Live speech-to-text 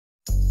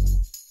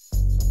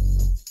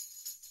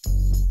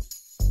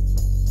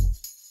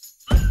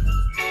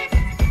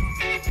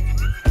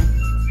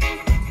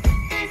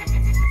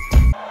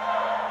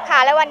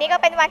ก็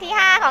เป็นวันที่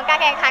 5 ของการ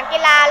แข่งขันกี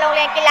ฬาโรงเ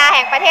รียนกีฬาแ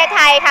ห่งประเทศไท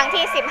ยครั้ง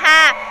ที่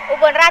 15 อุ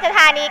บลราชธ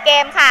านีเก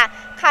มค่ะ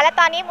และ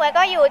ตอนนี้หมวย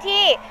ก็อยู่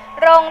ที่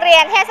โรงเรีย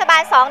นเทศบา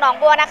ล 2 หนอง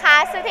บัวนะคะ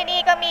ซึ่งที่นี่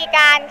ก็มีก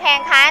ารแข่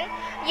งขัน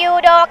ยู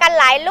โดกัน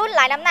หลายรุ่นห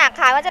ลายน้ำหนัก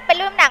ค่ะว่าจะเป็น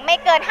รุ่นน้ำหนักไม่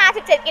เกิน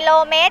 57 กิโล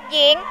เมตรห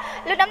ญิง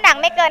รุ่นน้ำหนัก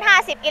ไม่เกิน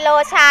 50 กิโล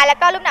ชายแล้ว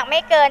ก็รุ่นน้ำหนักไ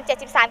ม่เกิน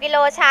 73 กิโล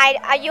ชาย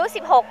อายุ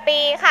 16 ปี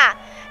ค่ะ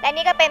และ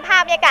นี่ก็เป็นภา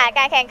พบรรยากาศก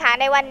ารแข่งขัน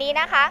ในวันนี้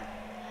นะคะ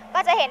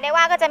ก็จะเห็นได้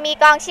ว่าก็จะมี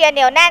กองเชียร์เห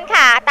นียวแน่น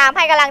ค่ะตามใ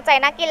ห้กำลังใจ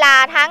นักกีฬา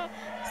ทั้ง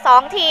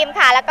2 ทีม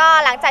ค่ะแล้วก็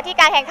หลังจากที่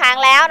การแข่งขัน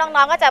แล้วน้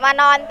องๆก็จะมา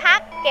นอนพัก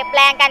เก็บแ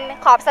รงกัน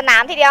ขอบสนา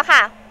มทีเดียวค่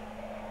ะ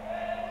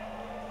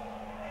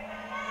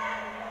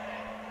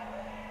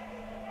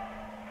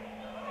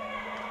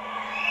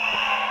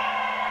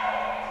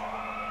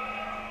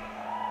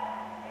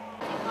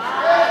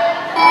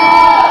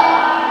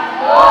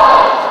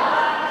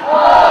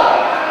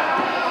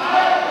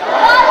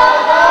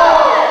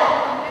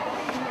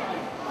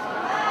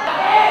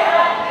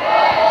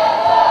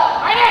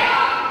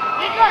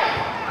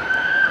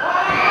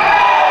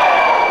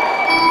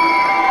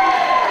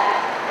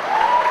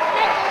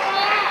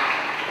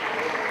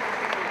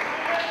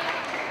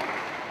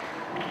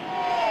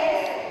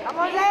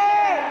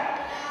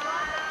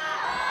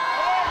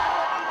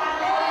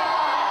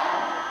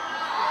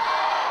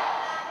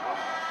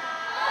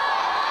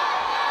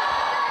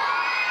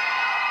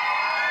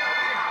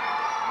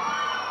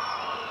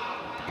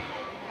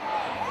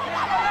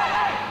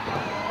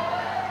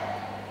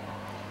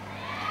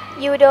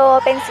ยูโด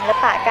เป็นศิล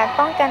ปะการ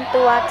ป้องกัน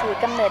ตัวถือ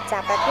กำเนิดจา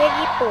กประเทศ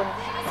ญี่ปุ่น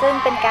ซึ่ง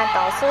เป็นการ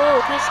ต่อสู้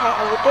ที่ใช้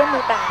อาวุธด้วยมื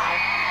อเปล่า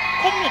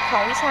เทคนิคขอ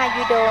งวิชา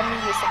ยูโดมี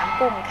อยู่3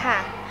กลุ่มค่ะ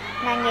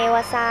นาเงว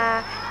าซา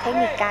เทค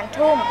นิคการ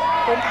ทุ่ม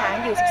พื้นฐาน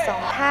อยู่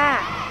12ท่า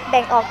แ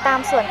บ่งออกตาม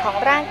ส่วนของ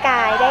ร่างก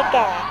ายได้แ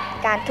ก่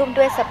การทุ่ม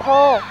ด้วยสะโพ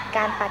กก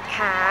ารปัดข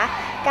า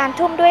การ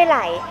ทุ่มด้วยไห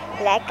ล่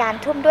และการ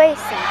ทุ่มด้วย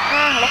สี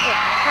ข้างและเอ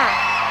วค่ะ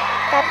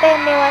กาเต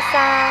เมวาซ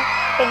า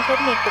เป็นเทค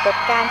นิคเกี่ยวกับ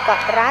การกอ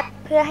ดรัด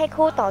เพื่อให้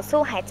คู่ต่อสู้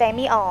หายใจไ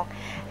ม่ออก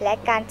และ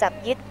การจับ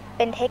ยึดเ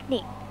ป็นเทคนิ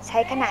คใช้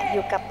ขณะอ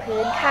ยู่กับ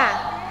พื้นค่ะ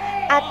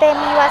อาเต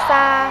มิวาซ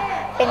า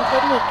เป็นเท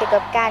คนิคเกี่ยว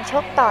กับการช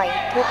กต่อย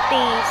ทุบ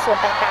ตีส่วน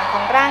ต่างๆข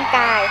องร่างก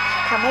าย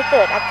ทำให้เ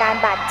กิดอาการ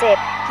บาดเจ็บ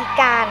พิ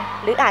การ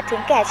หรืออาจถึ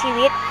งแก่ชี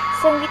วิต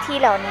ซึ่งวิธี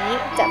เหล่านี้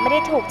จะไม่ได้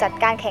ถูกจัด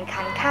การแข่ง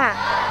ขันค่ะ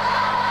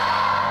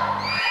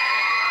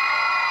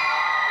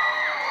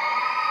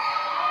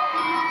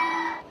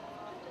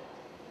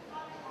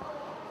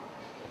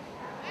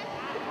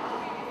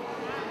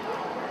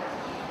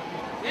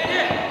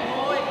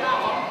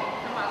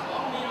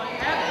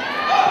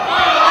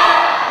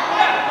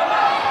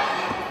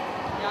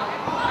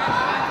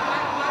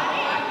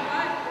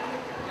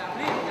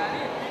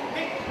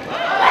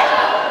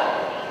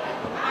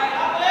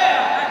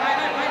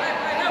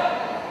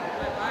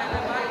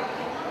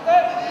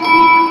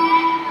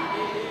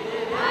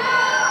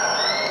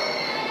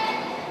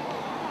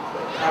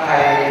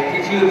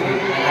ชื่อผิด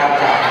นะครับ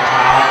จากเช้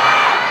า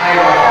ให้เ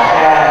ราขอแ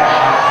ก้นะ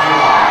ครับที่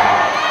ฝ่าย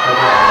ประ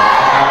ธาน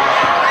นะครับ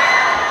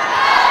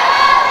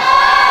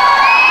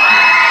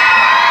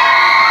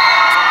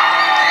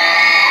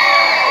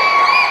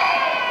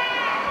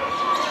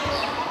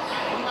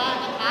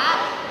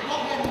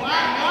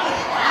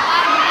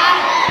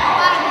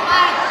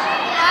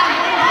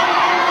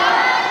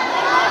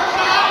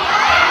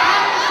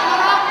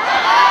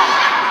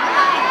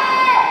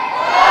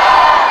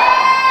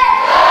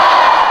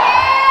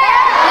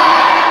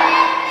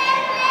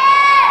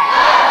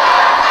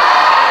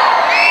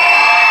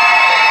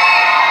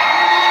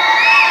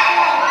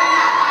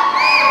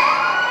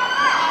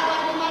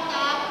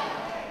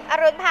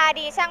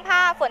ดีช่างภ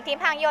าพฝนทิพ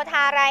ย์พังโยธ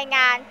ารายง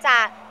านจา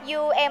ก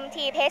UMT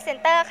Press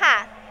Center ค่ะ